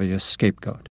was the obvious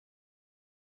scapegoat.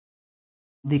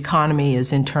 The economy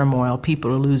is in turmoil. People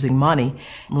are losing money.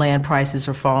 Land prices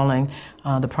are falling.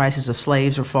 The prices of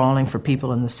slaves are falling for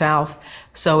people in the South.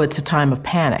 So it's a time of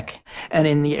panic. And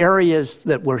in the areas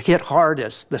that were hit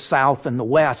hardest, the South and the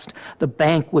West, the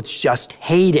bank was just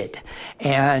hated.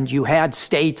 And you had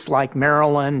states like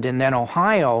Maryland and then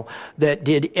Ohio that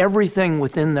did everything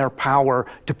within their power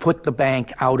to put the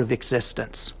bank out of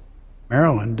existence.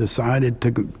 Maryland decided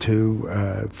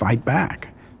to fight back.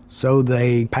 So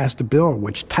they passed a bill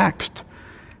which taxed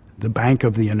the Bank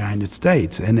of the United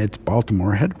States and its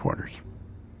Baltimore headquarters.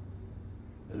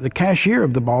 The cashier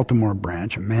of the Baltimore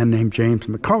branch, a man named James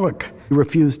McCulloch,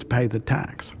 refused to pay the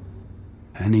tax.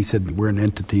 And he said, we're an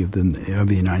entity of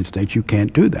the United States, you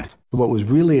can't do that. What was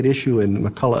really at issue in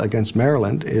McCulloch against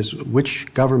Maryland is which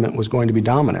government was going to be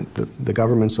dominant, the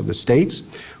governments of the states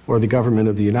or the government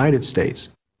of the United States.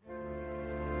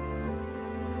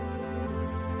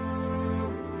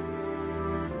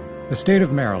 The state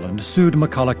of Maryland sued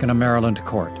McCulloch in a Maryland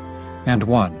court and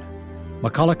won.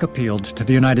 McCulloch appealed to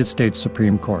the United States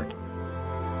Supreme Court.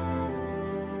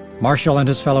 Marshall and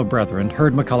his fellow brethren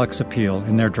heard McCulloch's appeal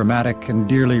in their dramatic and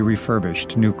dearly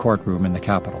refurbished new courtroom in the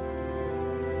Capitol.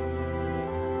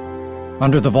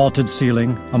 Under the vaulted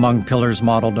ceiling, among pillars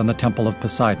modeled on the Temple of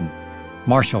Poseidon,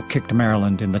 Marshall kicked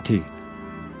Maryland in the teeth.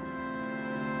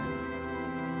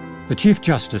 The Chief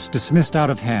Justice dismissed out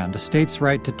of hand a state's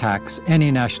right to tax any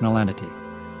national entity.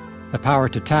 The power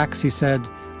to tax, he said,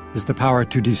 is the power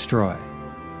to destroy.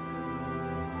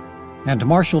 And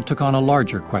Marshall took on a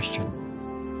larger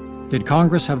question. Did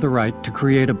Congress have the right to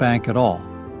create a bank at all?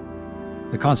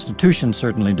 The Constitution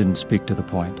certainly didn't speak to the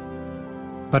point.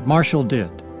 But Marshall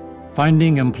did,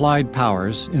 finding implied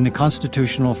powers in the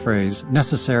constitutional phrase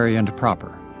necessary and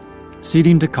proper,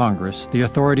 ceding to Congress the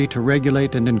authority to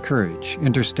regulate and encourage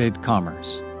interstate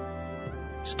commerce.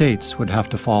 States would have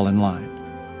to fall in line.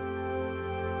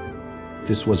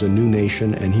 This was a new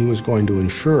nation, and he was going to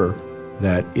ensure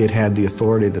that it had the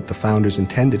authority that the founders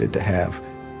intended it to have.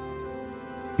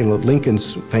 You know,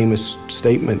 Lincoln's famous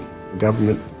statement,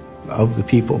 government of the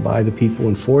people, by the people,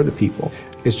 and for the people,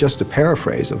 is just a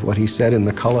paraphrase of what he said in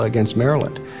McCulloch against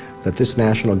Maryland, that this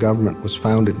national government was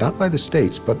founded not by the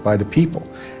states, but by the people,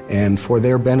 and for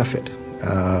their benefit.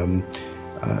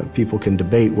 People can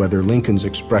debate whether Lincoln's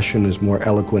expression is more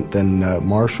eloquent than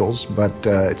Marshall's, but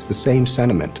it's the same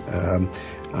sentiment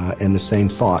and the same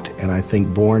thought, and I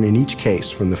think born in each case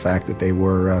from the fact that they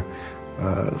were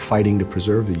fighting to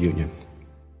preserve the Union.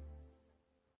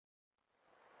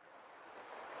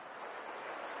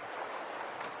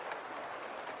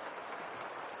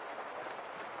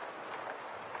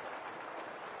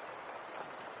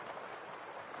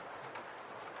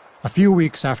 A few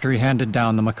weeks after he handed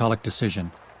down the McCulloch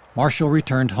decision, Marshall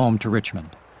returned home to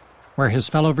Richmond, where his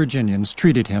fellow Virginians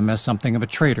treated him as something of a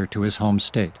traitor to his home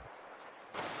state.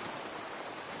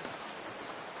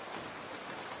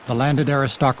 The landed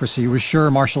aristocracy was sure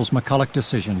Marshall's McCulloch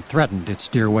decision threatened its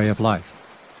dear way of life,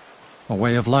 a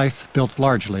way of life built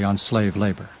largely on slave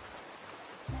labor.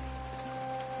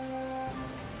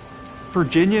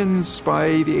 Virginians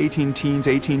by the 18-teens,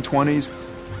 1820s,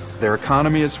 their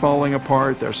economy is falling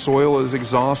apart, their soil is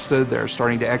exhausted, they're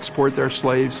starting to export their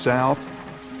slaves south,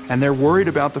 and they're worried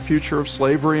about the future of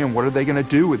slavery and what are they going to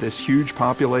do with this huge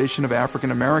population of African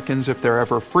Americans if they're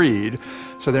ever freed.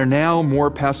 So they're now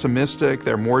more pessimistic,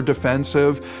 they're more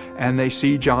defensive, and they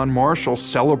see John Marshall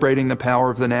celebrating the power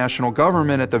of the national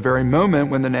government at the very moment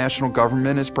when the national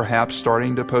government is perhaps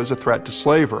starting to pose a threat to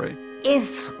slavery.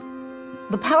 If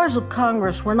the powers of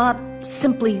Congress were not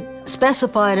simply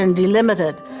specified and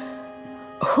delimited,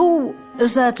 who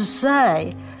is there to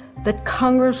say that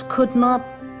Congress could not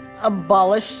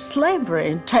abolish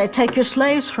slavery, take your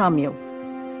slaves from you.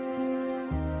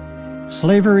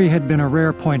 Slavery had been a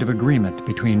rare point of agreement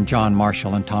between John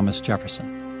Marshall and Thomas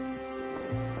Jefferson.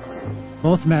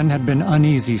 Both men had been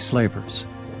uneasy slavers.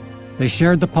 They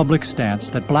shared the public stance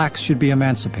that blacks should be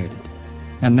emancipated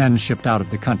and then shipped out of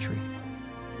the country.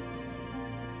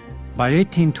 By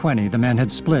 1820, the men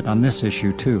had split on this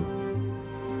issue too.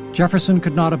 Jefferson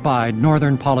could not abide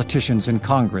Northern politicians in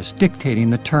Congress dictating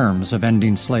the terms of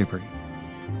ending slavery,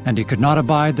 and he could not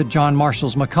abide that John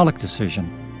Marshall's McCulloch decision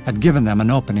had given them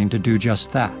an opening to do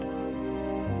just that.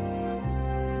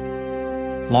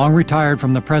 Long retired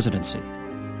from the presidency,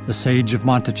 the sage of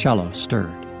Monticello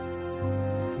stirred.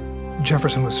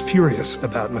 Jefferson was furious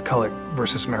about McCulloch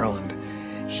versus Maryland.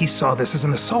 He saw this as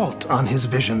an assault on his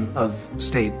vision of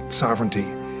state sovereignty,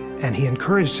 and he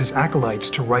encouraged his acolytes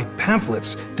to write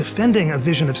pamphlets defending a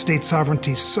vision of state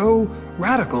sovereignty so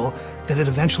radical that it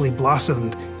eventually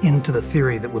blossomed into the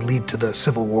theory that would lead to the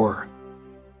Civil War.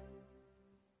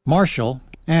 Marshall,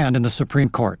 and in the Supreme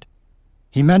Court,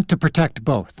 he meant to protect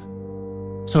both,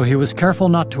 so he was careful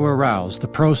not to arouse the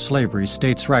pro-slavery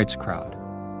states' rights crowd.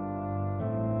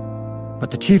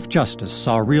 But the Chief Justice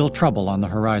saw real trouble on the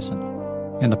horizon,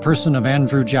 in the person of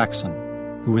Andrew Jackson,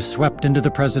 who was swept into the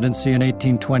presidency in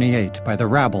 1828 by the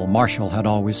rabble Marshall had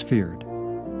always feared.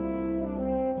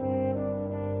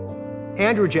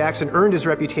 Andrew Jackson earned his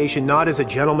reputation not as a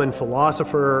gentleman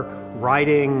philosopher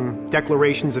writing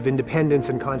declarations of independence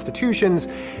and constitutions.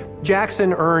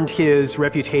 Jackson earned his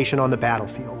reputation on the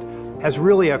battlefield as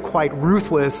really a quite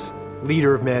ruthless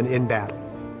leader of men in battle.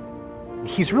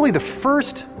 He's really the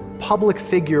first public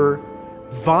figure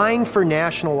vying for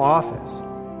national office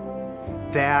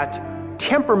that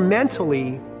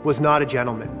temperamentally was not a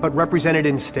gentleman, but represented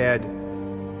instead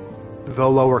the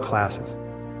lower classes.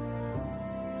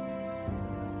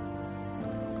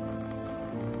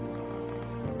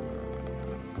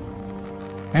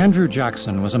 Andrew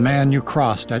Jackson was a man you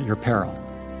crossed at your peril.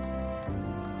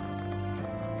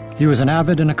 He was an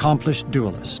avid and accomplished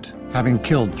duelist, having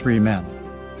killed 3 men,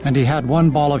 and he had 1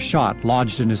 ball of shot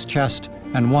lodged in his chest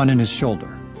and 1 in his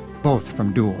shoulder, both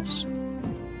from duels.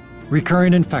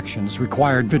 Recurring infections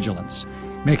required vigilance,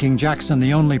 making Jackson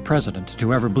the only president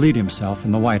to ever bleed himself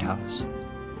in the White House.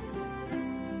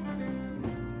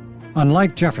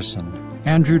 Unlike Jefferson,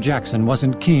 Andrew Jackson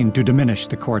wasn't keen to diminish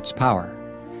the court's power.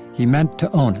 He meant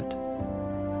to own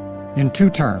it. In 2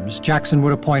 terms, Jackson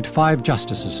would appoint 5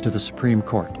 justices to the Supreme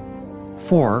Court.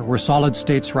 4 were solid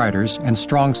states' writers and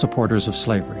strong supporters of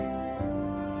slavery.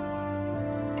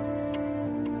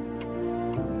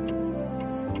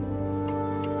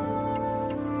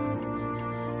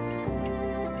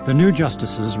 The new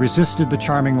justices resisted the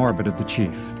charming orbit of the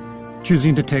chief,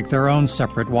 choosing to take their own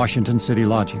separate Washington City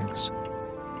lodgings.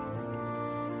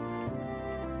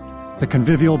 The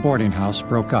convivial boarding house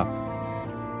broke up.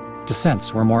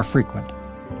 Dissents were more frequent.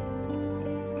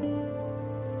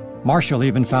 Marshall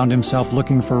even found himself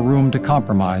looking for room to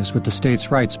compromise with the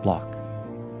states' rights bloc.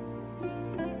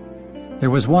 There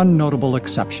was one notable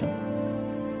exception.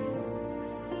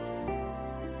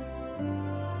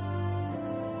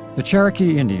 The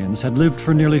Cherokee Indians had lived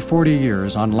for nearly 40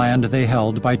 years on land they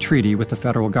held by treaty with the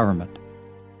federal government.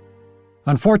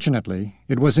 Unfortunately,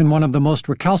 it was in one of the most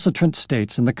recalcitrant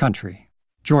states in the country,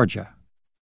 Georgia.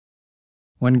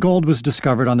 When gold was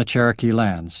discovered on the Cherokee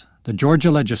lands, the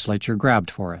Georgia legislature grabbed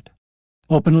for it,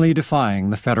 openly defying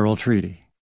the federal treaty.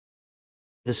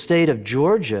 The state of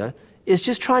Georgia is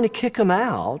just trying to kick them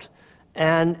out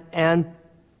and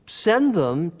send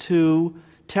them to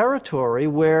territory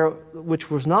which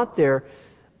was not their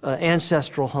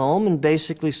ancestral home, and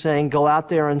basically saying, go out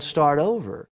there and start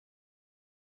over.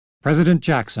 President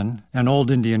Jackson, an old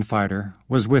Indian fighter,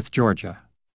 was with Georgia.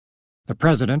 The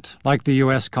president, like the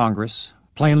U.S. Congress,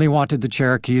 plainly wanted the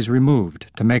Cherokees removed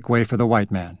to make way for the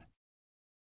white man.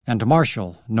 And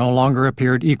Marshall no longer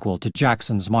appeared equal to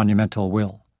Jackson's monumental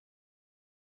will.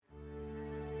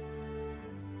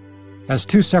 As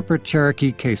 2 separate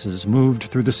Cherokee cases moved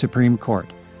through the Supreme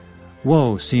Court,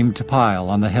 woe seemed to pile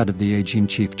on the head of the aging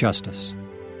Chief Justice.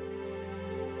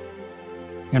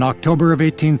 In October of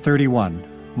 1831,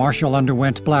 Marshall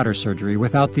underwent bladder surgery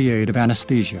without the aid of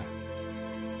anesthesia.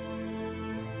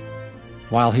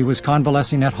 While he was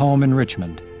convalescing at home in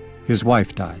Richmond, his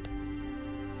wife died.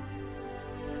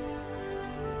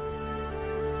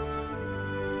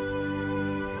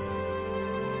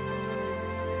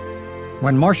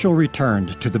 When Marshall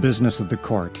returned to the business of the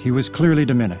court, he was clearly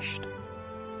diminished.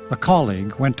 A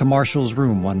colleague went to Marshall's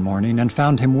room one morning and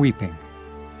found him weeping.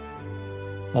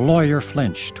 A lawyer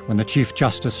flinched when the Chief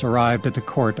Justice arrived at the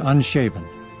court unshaven,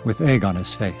 with egg on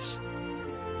his face.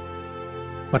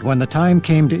 But when the time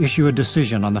came to issue a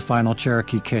decision on the final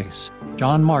Cherokee case,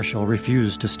 John Marshall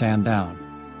refused to stand down.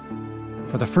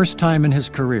 For the first time in his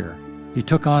career, he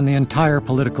took on the entire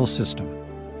political system,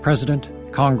 president,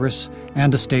 Congress,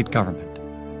 and a state government.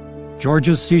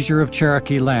 Georgia's seizure of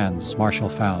Cherokee lands, Marshall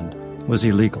found, was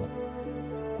illegal.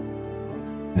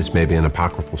 This may be an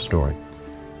apocryphal story,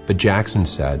 but Jackson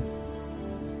said,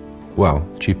 well,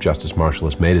 Chief Justice Marshall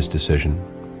has made his decision,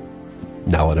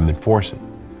 now let him enforce it.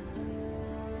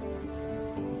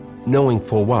 Knowing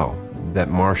full well that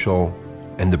Marshall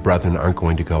and the Brethren aren't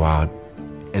going to go out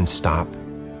and stop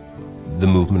the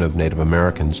movement of Native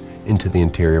Americans into the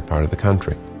interior part of the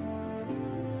country.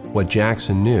 What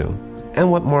Jackson knew, and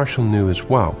what Marshall knew as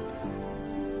well,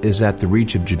 is that the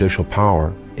reach of judicial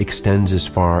power extends as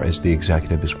far as the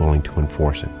executive is willing to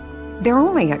enforce it. There are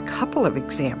only a couple of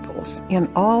examples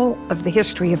in all of the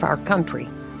history of our country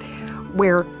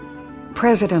where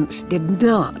presidents did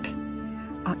not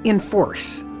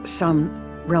enforce some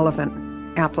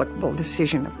relevant applicable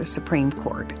decision of the Supreme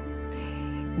Court.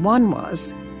 One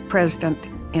was President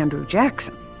Andrew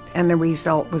Jackson, and the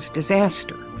result was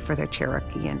disaster for the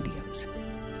Cherokee Indians.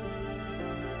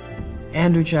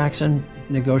 Andrew Jackson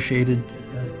negotiated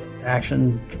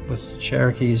action with the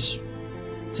Cherokees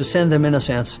to send them, in a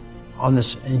sense, on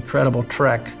this incredible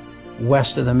trek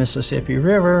west of the Mississippi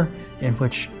River, in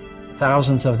which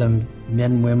thousands of them,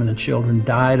 men, women, and children,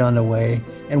 died on the way.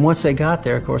 And once they got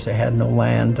there, of course, they had no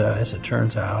land, as it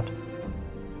turns out.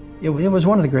 It was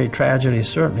one of the great tragedies,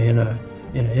 certainly,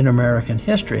 in American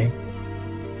history.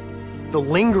 The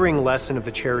lingering lesson of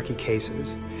the Cherokee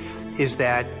cases is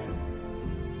that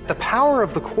the power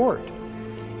of the court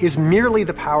is merely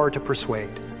the power to persuade.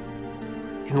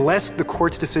 Unless the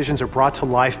court's decisions are brought to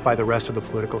life by the rest of the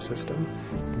political system,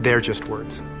 they're just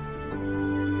words.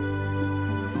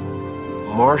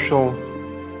 Marshall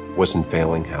was in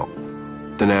failing health.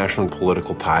 The national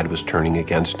political tide was turning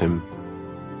against him.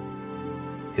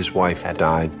 His wife had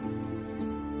died.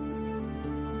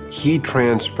 He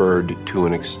transferred, to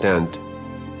an extent,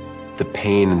 the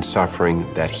pain and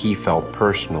suffering that he felt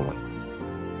personally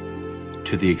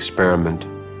to the experiment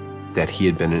that he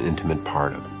had been an intimate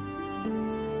part of.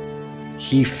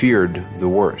 He feared the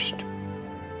worst.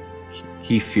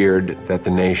 He feared that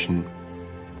the nation,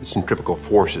 the centrifugal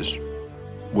forces,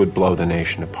 would blow the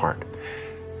nation apart,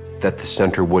 that the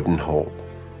center wouldn't hold.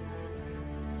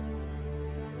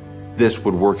 This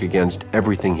would work against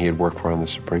everything he had worked for on the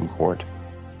Supreme Court.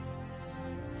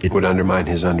 It would undermine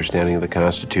his understanding of the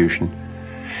Constitution,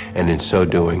 and in so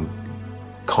doing,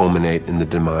 culminate in the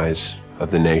demise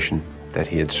of the nation that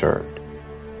he had served.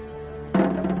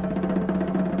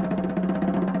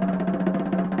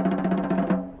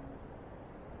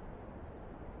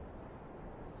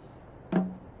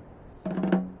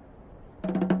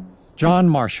 John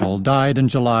Marshall died in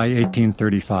July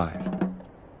 1835.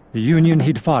 The Union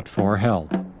he'd fought for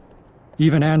held.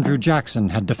 Even Andrew Jackson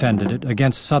had defended it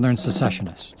against Southern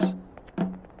secessionists.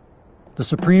 The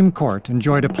Supreme Court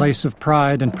enjoyed a place of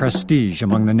pride and prestige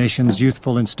among the nation's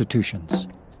youthful institutions.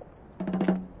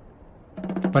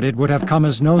 But it would have come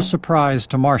as no surprise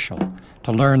to Marshall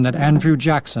to learn that Andrew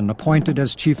Jackson appointed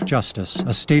as Chief Justice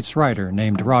a states' writer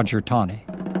named Roger Taney.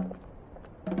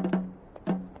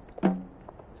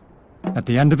 At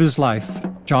the end of his life,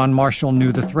 John Marshall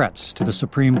knew the threats to the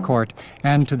Supreme Court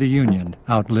and to the Union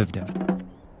outlived him.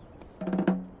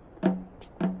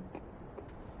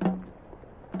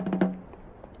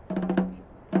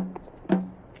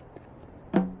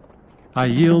 I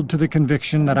yield to the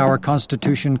conviction that our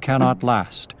Constitution cannot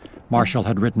last, Marshall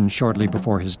had written shortly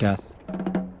before his death.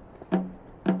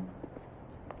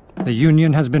 The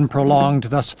Union has been prolonged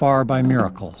thus far by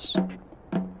miracles.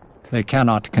 They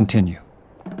cannot continue.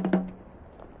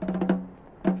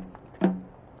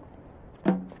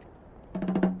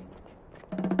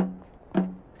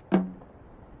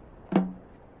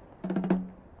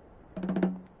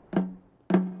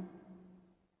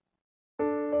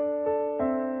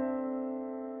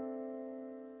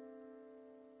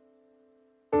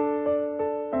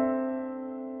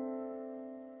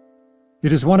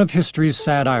 It is one of history's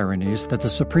sad ironies that the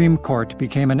Supreme Court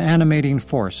became an animating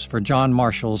force for John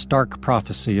Marshall's dark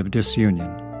prophecy of disunion.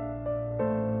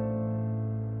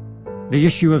 The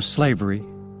issue of slavery,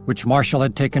 which Marshall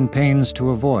had taken pains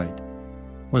to avoid,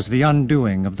 was the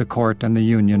undoing of the court and the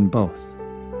Union both.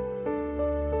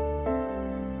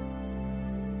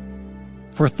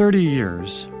 For 30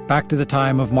 years, back to the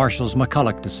time of Marshall's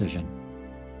McCulloch decision,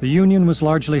 the Union was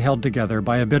largely held together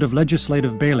by a bit of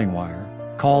legislative baling wire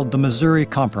called the Missouri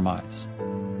Compromise.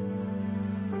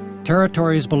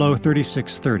 Territories below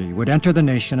 3630 would enter the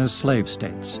nation as slave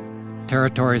states,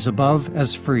 territories above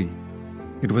as free.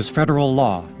 It was federal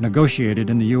law negotiated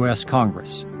in the U.S.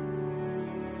 Congress.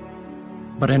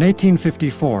 But in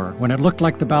 1854, when it looked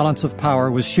like the balance of power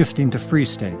was shifting to free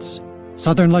states,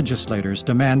 Southern legislators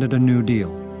demanded a New Deal.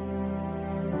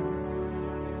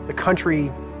 The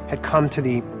country had come to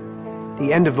the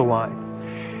end of the line.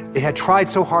 It had tried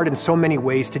so hard in so many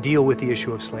ways to deal with the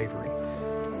issue of slavery.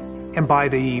 And by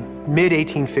the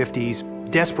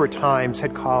mid-1850s, desperate times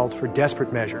had called for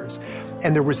desperate measures.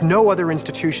 And there was no other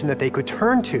institution that they could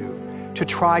turn to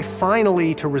try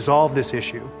finally to resolve this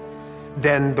issue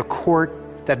than the court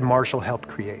that Marshall helped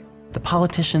create. The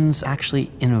politicians actually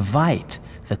invite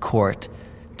the court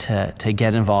to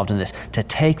get involved in this, to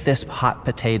take this hot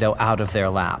potato out of their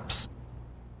laps.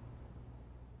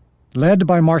 Led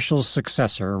by Marshall's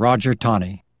successor, Roger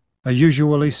Taney, a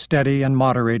usually steady and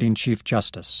moderating Chief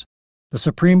Justice, the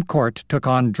Supreme Court took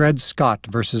on Dred Scott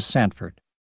versus Sanford.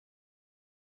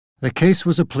 The case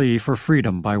was a plea for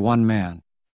freedom by one man,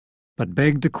 but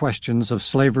begged the questions of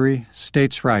slavery,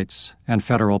 states' rights, and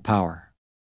federal power.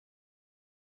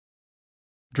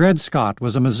 Dred Scott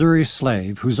was a Missouri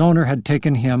slave whose owner had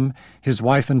taken him, his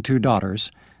wife and 2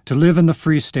 daughters, to live in the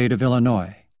free state of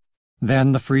Illinois,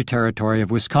 then the Free Territory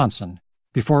of Wisconsin,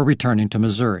 before returning to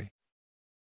Missouri.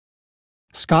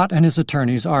 Scott and his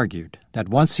attorneys argued that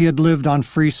once he had lived on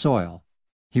free soil,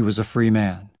 he was a free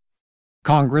man.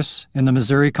 Congress, in the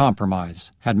Missouri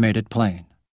Compromise, had made it plain.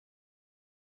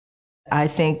 I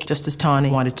think Justice Taney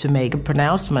wanted to make a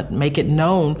pronouncement, make it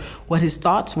known what his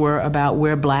thoughts were about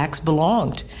where blacks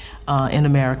belonged in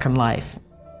American life.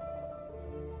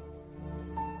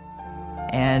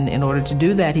 And in order to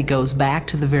do that, he goes back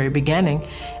to the very beginning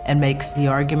and makes the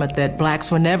argument that blacks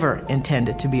were never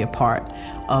intended to be a part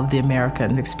of the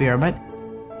American experiment,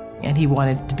 and he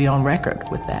wanted to be on record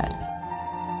with that.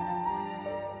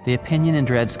 The opinion in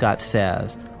Dred Scott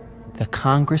says the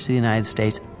Congress of the United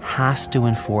States has to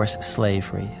enforce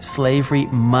slavery. Slavery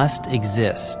must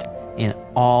exist in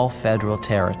all federal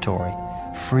territory.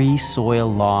 Free soil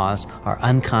laws are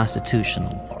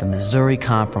unconstitutional. The Missouri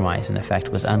Compromise, in effect,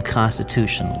 was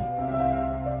unconstitutional.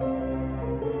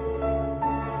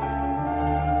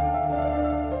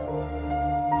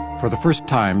 For the first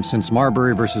time since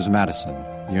Marbury versus Madison,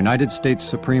 the United States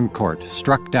Supreme Court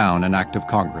struck down an act of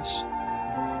Congress.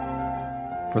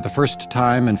 For the first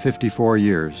time in 54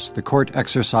 years, the court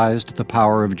exercised the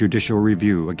power of judicial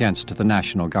review against the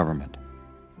national government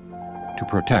to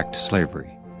protect slavery.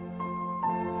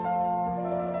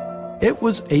 It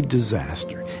was a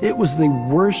disaster. It was the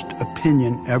worst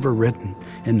opinion ever written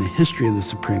in the history of the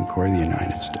Supreme Court of the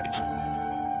United States,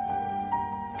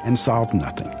 and solved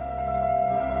nothing.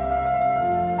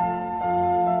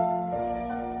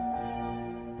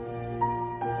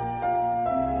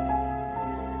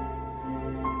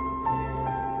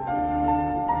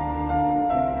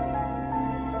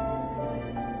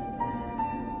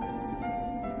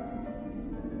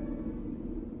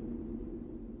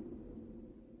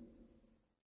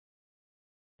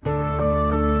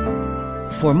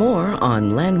 For more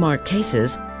on landmark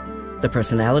cases, the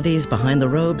personalities behind the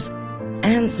robes,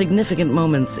 and significant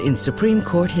moments in Supreme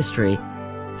Court history,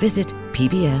 visit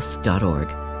pbs.org.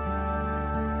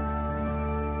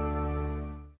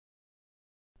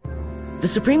 The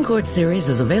Supreme Court series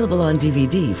is available on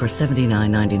DVD for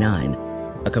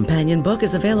 $79.99. A companion book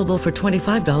is available for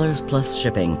 $25 plus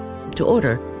shipping. To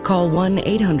order, call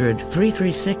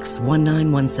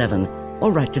 1-800-336-1917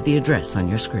 or write to the address on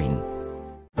your screen.